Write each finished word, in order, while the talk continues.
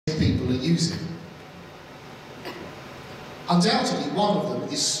using. Undoubtedly, one of them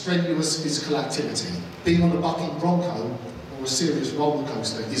is strenuous physical activity. Being on a bucking bronco or a serious roller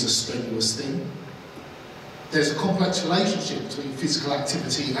coaster is a strenuous thing. There's a complex relationship between physical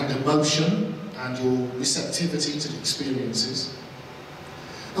activity and emotion and your receptivity to the experiences.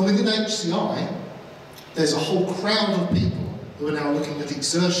 And within HCI, there's a whole crowd of people who are now looking at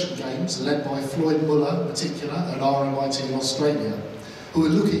exertion games, led by Floyd Muller in particular at RMIT in Australia, who are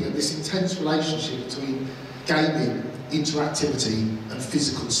looking at this intense relationship between gaming, interactivity and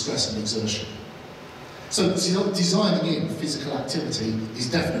physical stress and exertion. So designing in physical activity is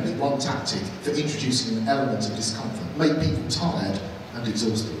definitely one tactic for introducing an element of discomfort, make people tired and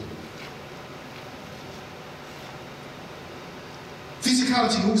exhausted.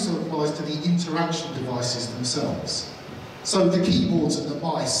 Physicality also applies to the interaction devices themselves. So the keyboards and the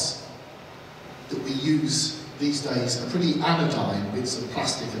mice that we use these days are pretty anodyne bits of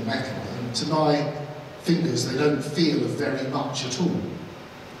plastic and metal, and to my fingers they don't feel of very much at all.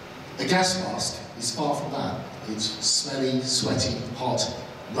 A gas mask is far from that. It's smelly, sweaty, hot,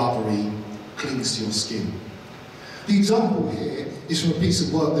 rubbery, clings to your skin. The example here is from a piece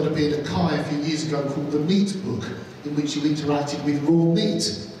of work that appeared at Kai a few years ago called the Meat Book, in which you interacted with raw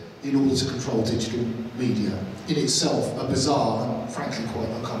meat in order to control digital media. In itself, a bizarre and frankly quite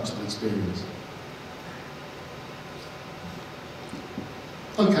uncomfortable experience.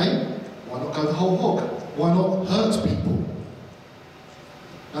 Okay, why not go the whole hog? Why not hurt people?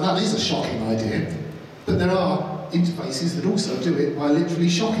 Now that is a shocking idea, but there are interfaces that also do it by literally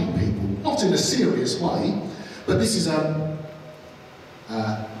shocking people. Not in a serious way, but this is a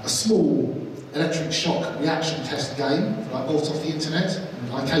small electric shock reaction test game that I bought off the internet,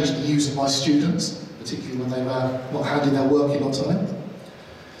 and I occasionally use with my students, particularly when they've not handed their work in on time.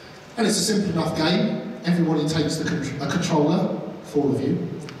 And it's a simple enough game. Everybody takes a controller, for all of you.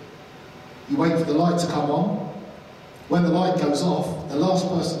 You wait for the light to come on. When the light goes off, the last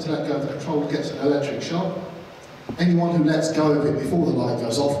person to let go of the controller gets an electric shock. Anyone who lets go of it before the light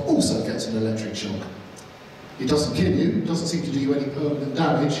goes off also gets an electric shock. It doesn't kill you, it doesn't seem to do you any permanent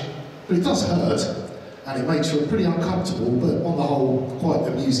damage, but it does hurt, and it makes you pretty uncomfortable, but on the whole, quite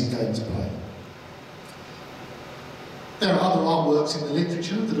amusing game to play. There are other artworks in the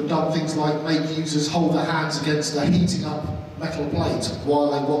literature that have done things like make users hold their hands against a heating up metal plate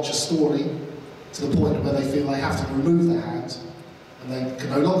while they watch a story, to the point where they feel they have to remove their hands and they can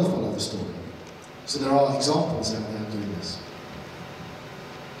no longer follow the story. So there are examples out there doing this.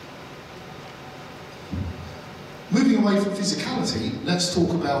 Moving away from physicality, let's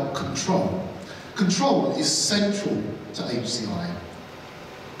talk about control. Control is central to HCI.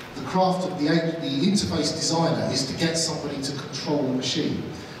 The craft of the interface designer is to get somebody to control the machine.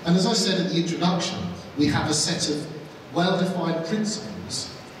 And as I said at the introduction, we have a set of well-defined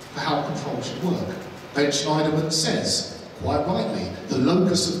principles for how control should work. Ben Schneiderman says, quite rightly, the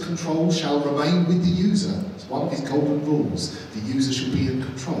locus of control shall remain with the user. It's one of his golden rules. The user should be in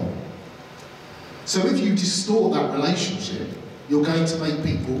control. So if you distort that relationship, you're going to make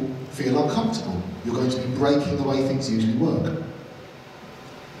people feel uncomfortable. You're going to be breaking the way things usually work.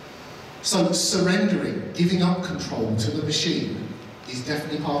 So surrendering, giving up control to the machine is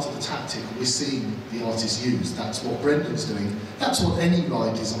definitely part of the tactic we're seeing the artists use. That's what Brendan's doing. That's what any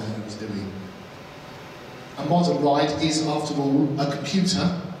ride designer is doing. A modern ride is, after all, a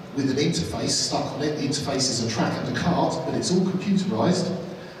computer with an interface stuck on it. The interface is a track and a cart, but it's all computerized.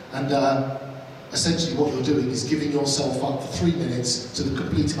 And essentially what you're doing is giving yourself up for 3 minutes to the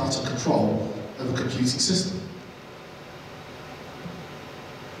complete and utter control of a computing system.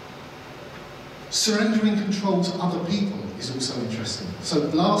 Surrendering control to other people is also interesting. So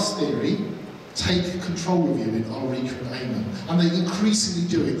Glass theory take control of you in Ulrika and Eamon, and they increasingly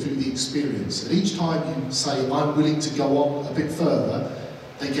do it through the experience. And each time you say, I'm willing to go on a bit further,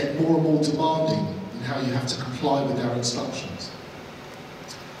 they get more and more demanding in how you have to comply with their instructions.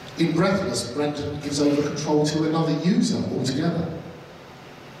 In Breathless, Brendan gives over control to another user altogether.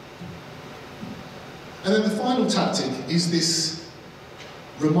 And then the final tactic is this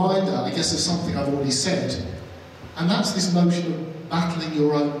reminder, I guess, of something I've already said, and that's this notion of battling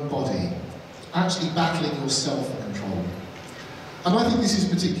your own body, actually battling yourself for control. And I think this is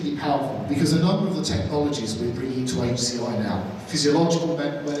particularly powerful because a number of the technologies we're bringing to HCI now, physiological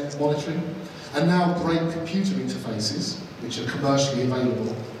monitoring, and now brain-computer interfaces, which are commercially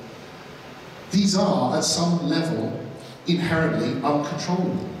available, these are, at some level, inherently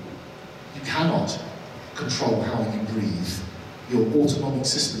uncontrollable. You cannot control how you breathe. Your autonomic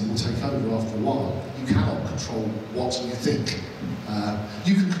system will take over after a while. You cannot control what you think.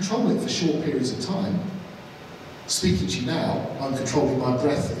 You can control it for short periods of time. Speaking to you now, I'm controlling my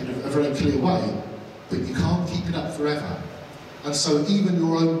breath in a very clear way, but you can't keep it up forever. And so even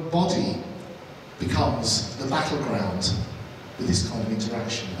your own body becomes the battleground with this kind of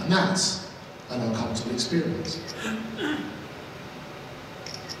interaction. And that's an uncomfortable experience.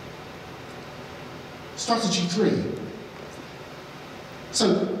 Strategy 3.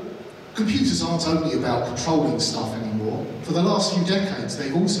 So, computers aren't only about controlling stuff anymore. For the last few decades,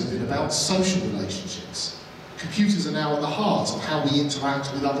 they've also been about social relationships. Computers are now at the heart of how we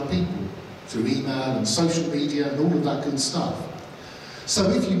interact with other people, through email and social media and all of that good stuff. So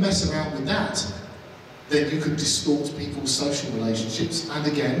if you mess around with that, then you could distort people's social relationships and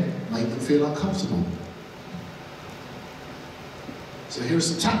again, make them feel uncomfortable. So here are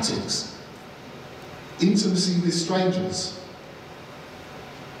some tactics. Intimacy with strangers.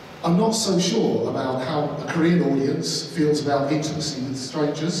 I'm not so sure about how a Korean audience feels about intimacy with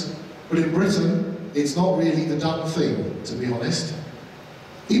strangers, but in Britain, it's not really the done thing, to be honest.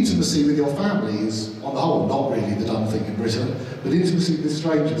 Intimacy with your family is, on the whole, not really the done thing in Britain, but intimacy with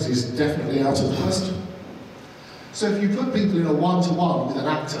strangers is definitely out of the question. So if you put people in a one-to-one with an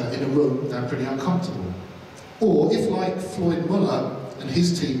actor in a room, they're pretty uncomfortable. Or if, like Floyd Muller and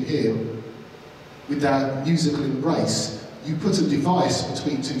his team here, with their musical embrace, you put a device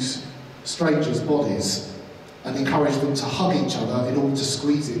between two strangers' bodies and encourage them to hug each other in order to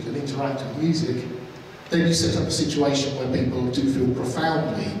squeeze it and interact with music, then you set up a situation where people do feel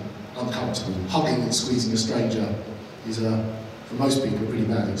profoundly uncomfortable. Hugging and squeezing a stranger is, for most people, a pretty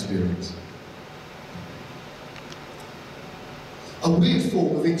bad experience. A weird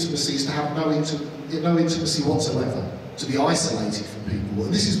form of intimacy is to have no intimacy whatsoever, to be isolated from people.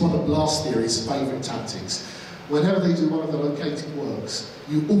 And this is one of Blast Theory's favourite tactics. Whenever they do one of their locating works,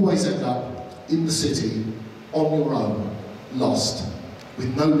 you always end up in the city, on your own, lost,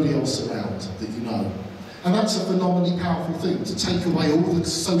 with nobody else around that you know. And that's a phenomenally powerful thing, to take away all the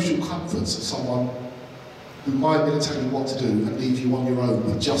social comforts of someone who might be able to tell you what to do and leave you on your own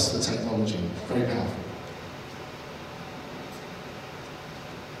with just the technology. Very powerful.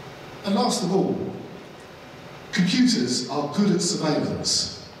 And last of all, computers are good at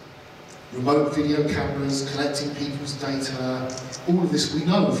surveillance. Remote video cameras, collecting people's data, all of this we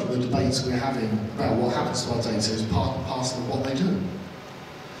know from the debates we're having about what happens to our data is part and parcel of what they do.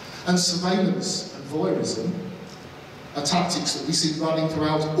 And surveillance and voyeurism are tactics that we see running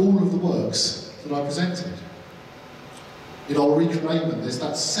throughout all of the works that I presented. In Ulrich Raymond, there's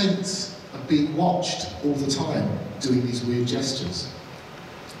that sense of being watched all the time, doing these weird gestures.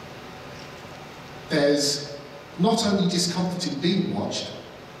 There's not only discomfort in being watched,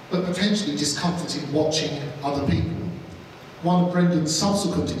 but potentially discomfort in watching other people. One of Brendan's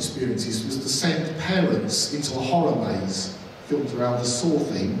subsequent experiences was to send parents into a horror maze filmed around the Saw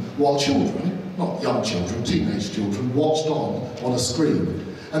theme, while children, not young children, teenage children, watched on a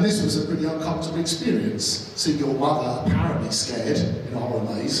screen. And this was a pretty uncomfortable experience. Seeing your mother apparently scared in a horror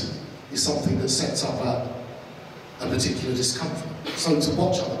maze is something that sets up a particular discomfort. So to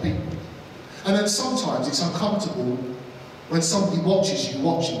watch other people. And then sometimes it's uncomfortable when somebody watches you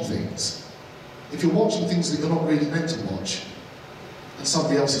watching things. If you're watching things that you're not really meant to watch, and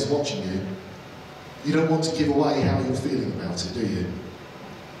somebody else is watching you, you don't want to give away how you're feeling about it, do you?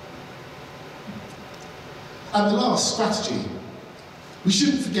 And the last strategy, we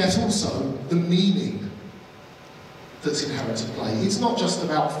shouldn't forget also the meaning that's inherent in play. It's not just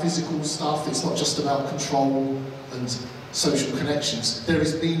about physical stuff, it's not just about control and social connections. There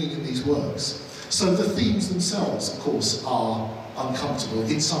is meaning in these works. So the themes themselves, of course, are uncomfortable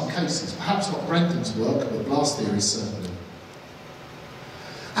in some cases. Perhaps not Brendan's work, but Blast Theory certainly.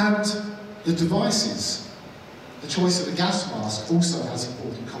 And the devices, the choice of a gas mask also has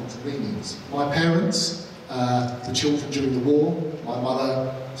important cultural meanings. My parents, the children during the war, my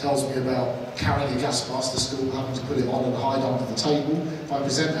mother tells me about carrying a gas mask to school, having to put it on and hide under the table. If I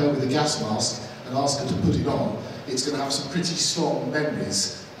present her with a gas mask and ask her to put it on, it's going to have some pretty strong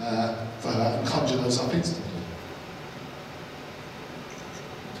memories for her and conjure those up instantly.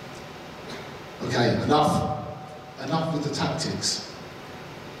 Okay, enough with the tactics.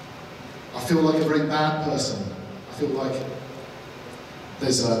 I feel like a very bad person. I feel like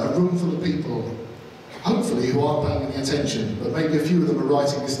there's a room full of people, hopefully, who aren't paying any attention, but maybe a few of them are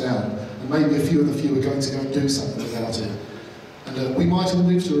writing this down, and maybe a few of the few are going to go and do something about it. And we might all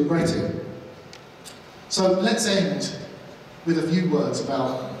live to regret it. So let's end with a few words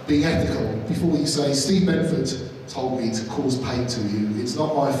about being ethical before you say, Steve Benford told me to cause pain to you. It's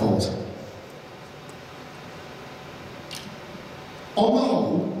not my fault. On the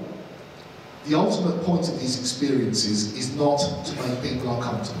whole, the ultimate point of these experiences is not to make people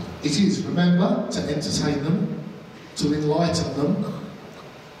uncomfortable. It is, remember, to entertain them, to enlighten them,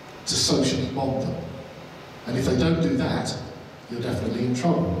 to socially bond them. And if they don't do that, you're definitely in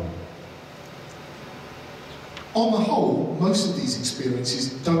trouble. On the whole, most of these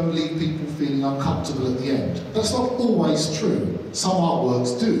experiences don't leave people feeling uncomfortable at the end. That's not always true. Some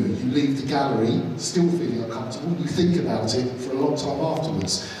artworks do. You leave the gallery still feeling uncomfortable, you think about it for a long time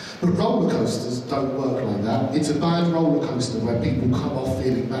afterwards. But roller coasters don't work like that. It's a bad roller coaster where people come off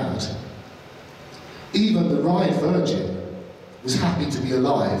feeling bad. Even the ride Virgin was happy to be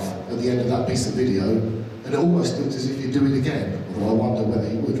alive at the end of that piece of video, and it almost looked as if you'd do it again, although I wonder whether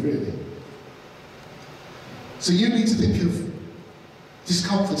he would really. So you need to think of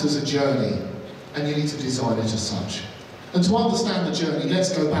discomfort as a journey, and you need to design it as such. And to understand the journey,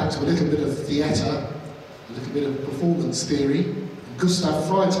 let's go back to a little bit of theatre, a little bit of performance theory, Gustav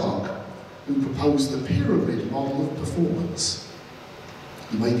Freitag, who proposed the pyramid model of performance.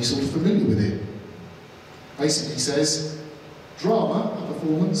 You may be sort of familiar with it. Basically says, drama, a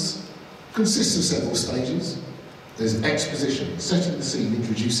performance, consists of several stages. There's exposition, setting the scene,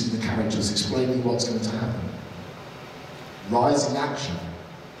 introducing the characters, explaining what's going to happen. Rising action,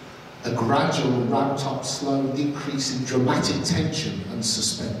 a gradual, ramped up, slow increase in dramatic tension and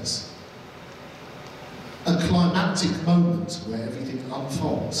suspense. A climactic moment where everything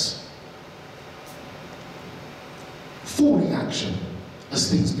unfolds. Falling action, as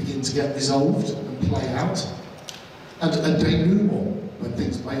things begin to get resolved and play out. And a denouement, when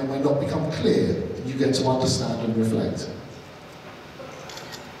things may or may not become clear, and you get to understand and reflect.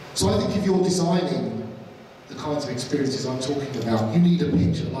 So I think if you're designing the kinds of experiences I'm talking about, you need a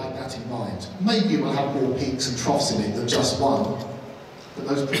picture like that in mind. Maybe it will have more peaks and troughs in it than just one, but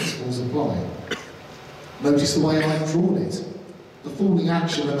those principles apply. Notice the way I've drawn it. The falling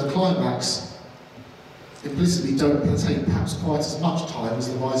action and the climax implicitly don't take perhaps quite as much time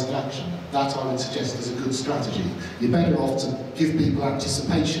as the rising action. That I would suggest is a good strategy. You're better off to give people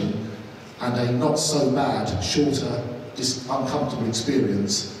anticipation and a not so bad, shorter, uncomfortable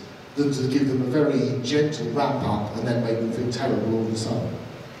experience than to give them a very gentle ramp up and then make them feel terrible all of a sudden.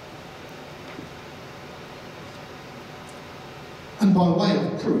 And by way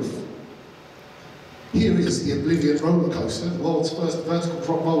of proof, here is the Oblivion roller coaster, the world's first vertical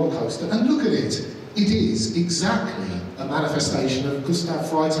drop roller coaster, and look at it. It is exactly a manifestation of Gustav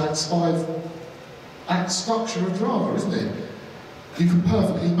Freitag's 5-act structure of drama, isn't it? You can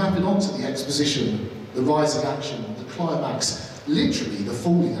perfectly map it onto the exposition, the rising action, the climax, literally the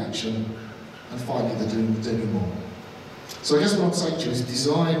falling action, and finally the denouement. So I guess what I'm saying to you is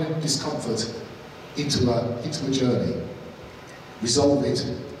design discomfort into a journey, resolve it,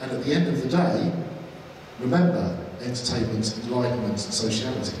 and at the end of the day, remember entertainment, enlightenment, and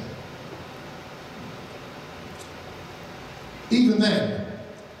sociality. Even then,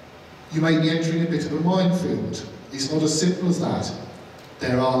 you may be entering a bit of a minefield. It's not as simple as that.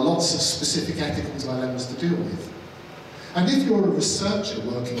 There are lots of specific ethical dilemmas to deal with. And if you're a researcher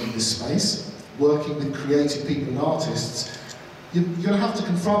working in this space, working with creative people and artists, you're going to have to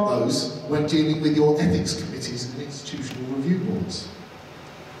confront those when dealing with your ethics committees and institutional review boards.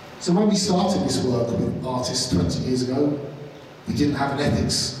 So when we started this work with artists 20 years ago, we didn't have an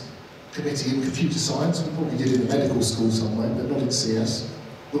ethics committee in computer science. We probably did in a medical school somewhere, but not in CS.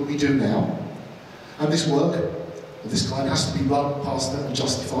 But we do now. And this work of this kind has to be run past them and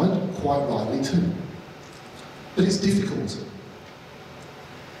justified, quite rightly too. But it's difficult.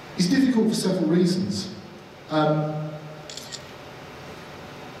 It's difficult for several reasons.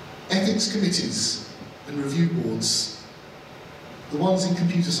 Ethics committees and review boards, the ones in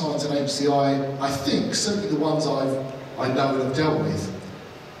computer science and HCI, I think, certainly the ones I know and have dealt with,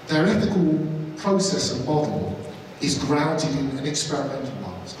 their ethical process and model is grounded in an experimental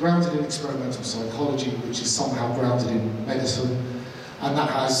one. It's grounded in experimental psychology, which is somehow grounded in medicine, and that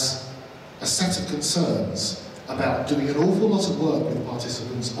has a set of concerns about doing an awful lot of work with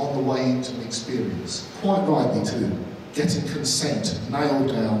participants on the way into an experience. Quite rightly too. Getting consent nailed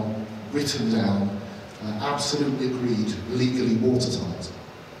down, written down, absolutely agreed, legally watertight.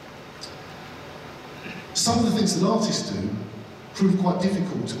 Some of the things that artists do prove quite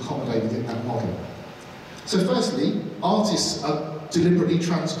difficult to accommodate within that model. So firstly, artists are deliberately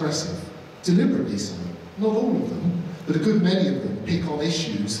transgressive. Deliberately so. Not all of them, but a good many of them pick on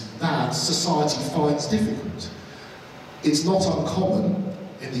issues that society finds difficult. It's not uncommon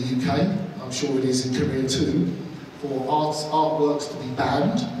in the UK, I'm sure it is in Korea too, for artworks to be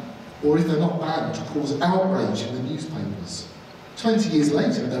banned, or if they're not banned, to cause outrage in the newspapers. 20 years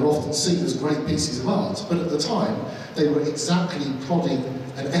later, they're often seen as great pieces of art, but at the time, they were exactly prodding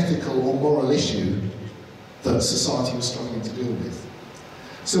an ethical or moral issue that society was struggling to deal with.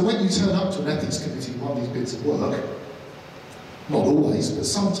 So when you turn up to an ethics committee with one of these bits of work, Not always, but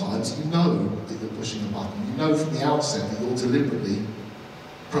sometimes you know that you're pushing a button. You know from the outset that you're deliberately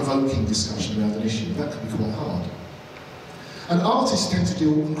provoking discussion around an issue. That can be quite hard. And artists tend to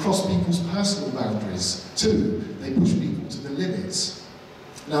deal and cross people's personal boundaries too. They push people to the limits.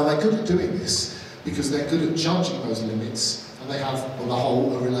 Now they're good at doing this because they're good at judging those limits, and they have, on the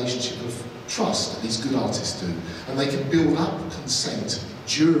whole, a relationship of trust, at least good artists do. And they can build up consent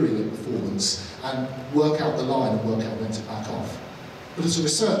during a performance and work out the line and work out when to back off. But as a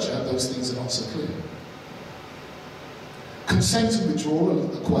researcher, those things are not so clear. Consent and withdrawal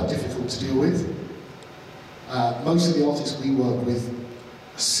are quite difficult to deal with. Most of the artists we work with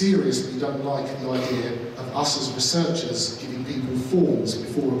seriously don't like the idea of us as researchers giving people forms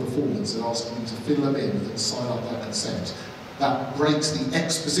before a performance and asking them to fill them in and sign up their consent. That breaks the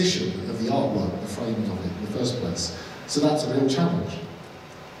exposition of the artwork, the framing of it in the first place. So that's a real challenge.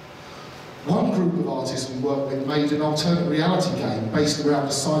 One group of artists we work with made an alternate reality game based around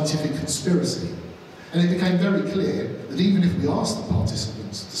a scientific conspiracy. And it became very clear that even if we asked the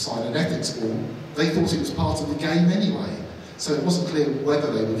participants to sign an ethics form, they thought it was part of the game anyway. So it wasn't clear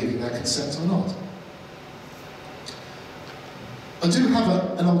whether they were giving their consent or not. I do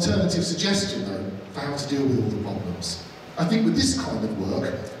have an alternative suggestion, though, for how to deal with all the problems. I think with this kind of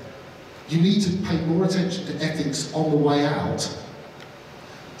work, you need to pay more attention to ethics on the way out.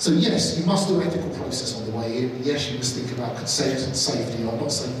 So yes, you must do an ethical process on the way in. Yes, you must think about consent and safety. I'm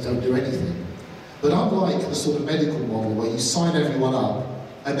not saying you don't do anything. But unlike the sort of medical model where you sign everyone up,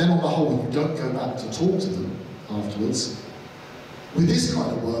 and then on the whole you don't go back to talk to them afterwards, with this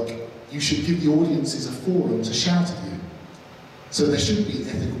kind of work, you should give the audiences a forum to shout at you. So there should be an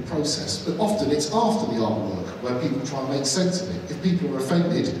ethical process, but often it's after the artwork where people try and make sense of it. If people are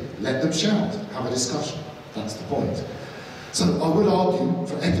offended, let them shout, have a discussion. That's the point. So I would argue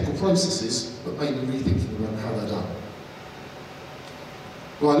for ethical processes, but maybe rethinking around how they're done.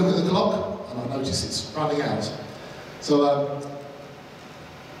 Well, I look at the clock, and I notice it's running out. So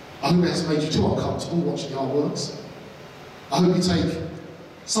I hope it hasn't made you too uncomfortable watching the artworks. I hope you take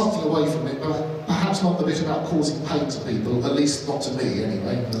something away from it, but perhaps not the bit about causing pain to people, at least not to me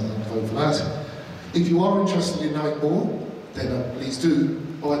anyway, I'll vote for that. If you are interested in knowing more, then please do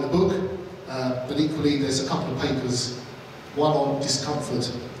buy the book, but equally there's a couple of papers, one on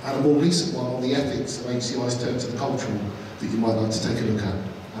discomfort and a more recent one on the ethics of HCI's turn to the cultural that you might like to take a look at.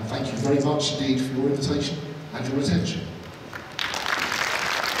 And thank you very much indeed for your invitation and your attention.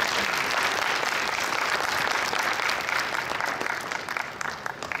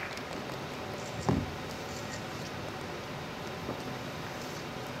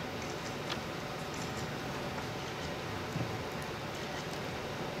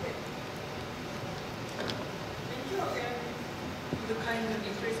 Kind of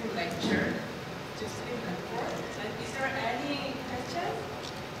interesting lecture. Just in Benford. Is there any questions?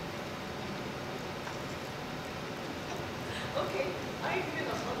 Okay, I give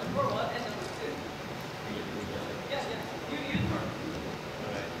it on the forward and the two. Yeah. You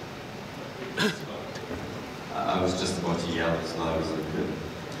turn. I was just about to yell, so that was a good.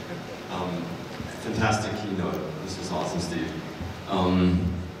 Fantastic keynote. This was awesome, Steve.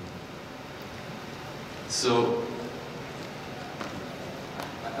 So.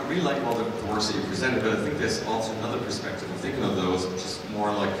 I really like all the works that you presented, but I think there's also another perspective of thinking of those, just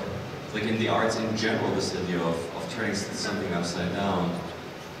more like in the arts in general, this idea of turning something upside down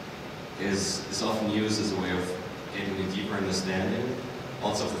is often used as a way of getting a deeper understanding,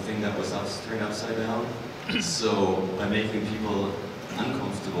 also of the thing that was turned upside down. So by making people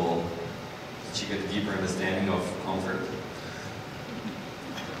uncomfortable, you get a deeper understanding of comfort.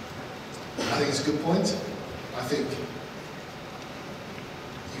 I think it's a good point. I think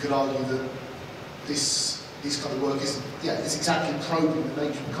you could argue that this kind of work is exactly probing the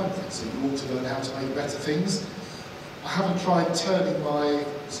nature of comfort, so you ought to learn how to make better things. I haven't tried turning my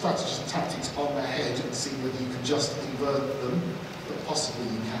strategies and tactics on their head and seeing whether you can just invert them, but possibly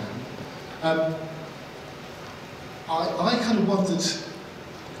you can. I kind of wondered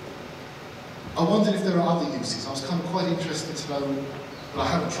if there are other uses. I was kind of quite interested to know, but I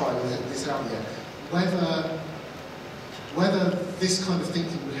haven't tried this out yet, whether this kind of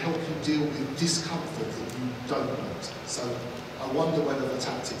thinking would help you deal with discomfort that you don't want. So I wonder whether the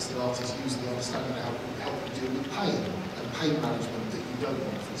tactics that artists use in the understanding how would help you deal with pain and pain management that you don't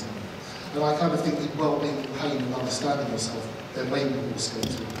want, for example. And I kind of think that well-being and pain and understanding yourself, there may be more skill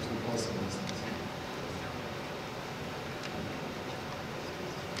to apply some of these things.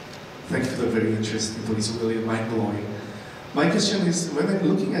 Thank you for the very interesting talk. It's really mind-blowing. My question is, when I'm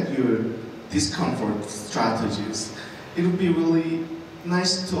looking at your discomfort strategies, it would be really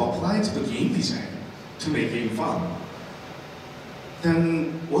nice to apply to the game design to make game fun.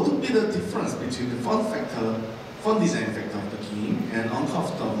 then what would be the difference between the fun design factor of the game and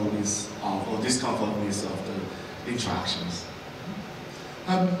uncomfortableness of, or discomfortness of the interactions?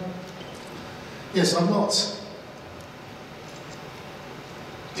 Yes, I'm not.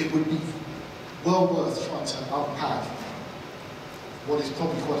 It would be well worth trying to unpack what is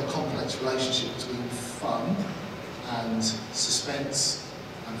probably quite a complex relationship between fun and suspense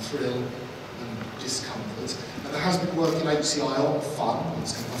and thrill and discomfort. And there has been work in HCI on fun.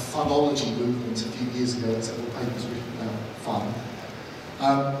 It's kind of a funology movement a few years ago, and several papers written about fun.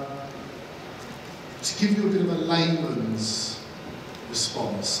 To give you a bit of a layman's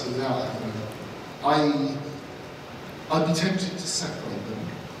response, so without having I'd be tempted to separate them.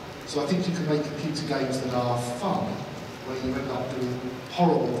 So I think you can make computer games that are fun, where you end up doing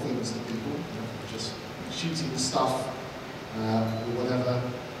horrible things to people, just shooting stuff or whatever,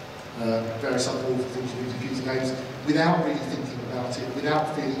 various other awful things you do in computer games, without really thinking about it,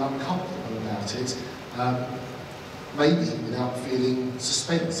 without feeling uncomfortable about it, maybe without feeling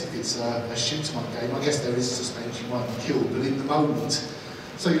suspense. If it's a shoot-em-up game, I guess there is suspense, you might be killed, but in the moment.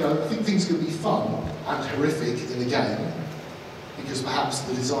 So, I think things can be fun and horrific in a game, because perhaps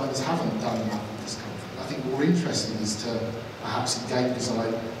the designers haven't done enough with discomfort. I think more interesting is to, perhaps in game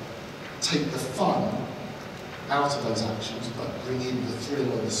design, take the fun out of those actions, but bring in the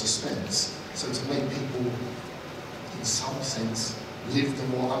thrill and the suspense. So to make people, in some sense, live the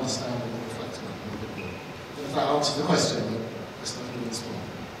more understandable and reflective a little bit more. If that answers the question, but let's not do this one.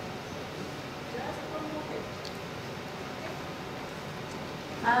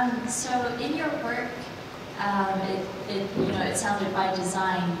 So in your work, it sounded by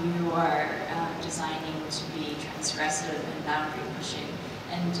design you are designing to be transgressive and boundary pushing.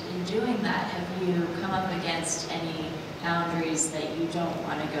 And in doing that, have you come up against any boundaries that you don't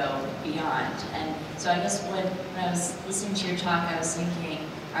want to go beyond? And so I guess when I was listening to your talk, I was thinking,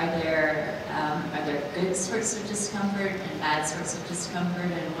 are there good sorts of discomfort and bad sorts of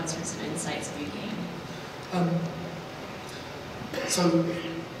discomfort, and what sorts of insights have you gained? So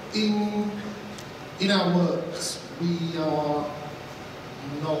in our works, we are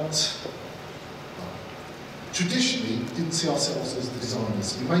not, traditionally, didn't see ourselves as the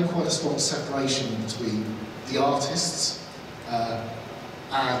designers. We made quite a strong separation between the artists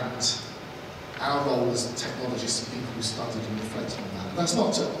and our role as technologists and people who studied and reflected on that. And that's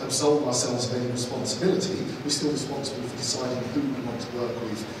not to absolve ourselves of any responsibility. We're still responsible for deciding who we want to work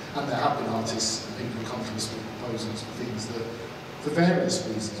with. And there have been artists and people who come to us with proposals for things that, for various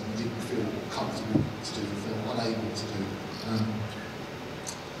reasons, we didn't feel comfortable to do, we felt unable to do.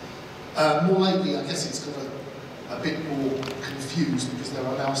 More lately, I guess it's got a bit more confused, because there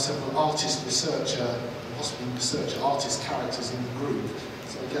are now several artist, researcher, possibly researcher, artist characters in the group.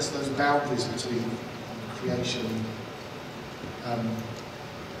 So I guess those boundaries between creation,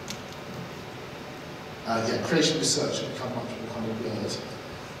 creation and research have become much more kind of blurred.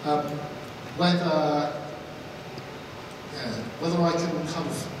 Whether I can kind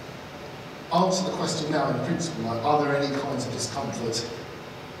of answer the question now in principle, like, are there any kinds of discomfort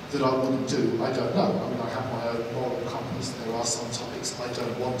that I wouldn't do? I don't know. I mean, I have my own moral compass. There are some topics I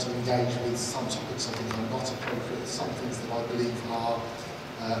don't want to engage with, some topics I think are not appropriate, some things that I believe are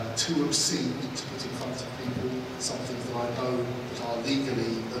too obscene to put in front of people, some things that I know that are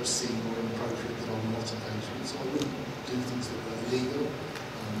legally obscene or inappropriate that I will not engage with. So I wouldn't do things that were illegal,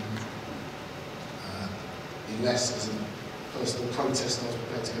 unless as a personal protest I was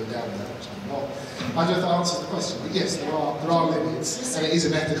prepared to go down there, which I'm not. I don't know if that answers the question, but yes, there are limits, and it is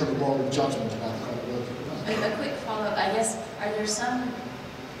an ethical and moral judgment about the kind of work you do. A quick follow-up, I guess, are there some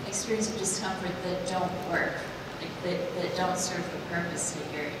experience of discomfort that don't work, like that don't serve the purpose that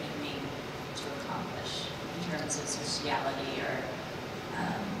you're aiming to accomplish in terms of sociality or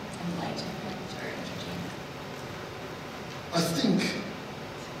enlightenment or entertainment? I think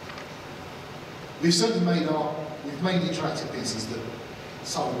we've certainly made interactive pieces that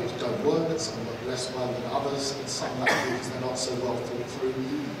some of which don't work, and some work less well than others, and some of that because they're not so well thought through,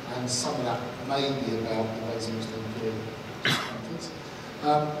 and some of that may be about the ways in which they employ discomfort.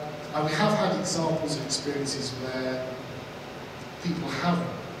 And we have had examples of experiences where people have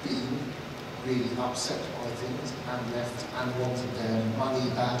been really upset by things and left and wanted their money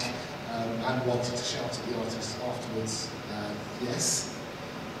back and wanted to shout at the artists afterwards, yes.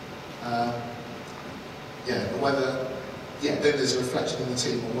 Then there's a reflection in the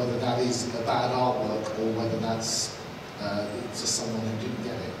team on whether that is a bad artwork or whether that's just someone who didn't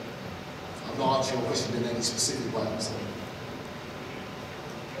get it. I'm not answering your question in any specific way, I'm saying.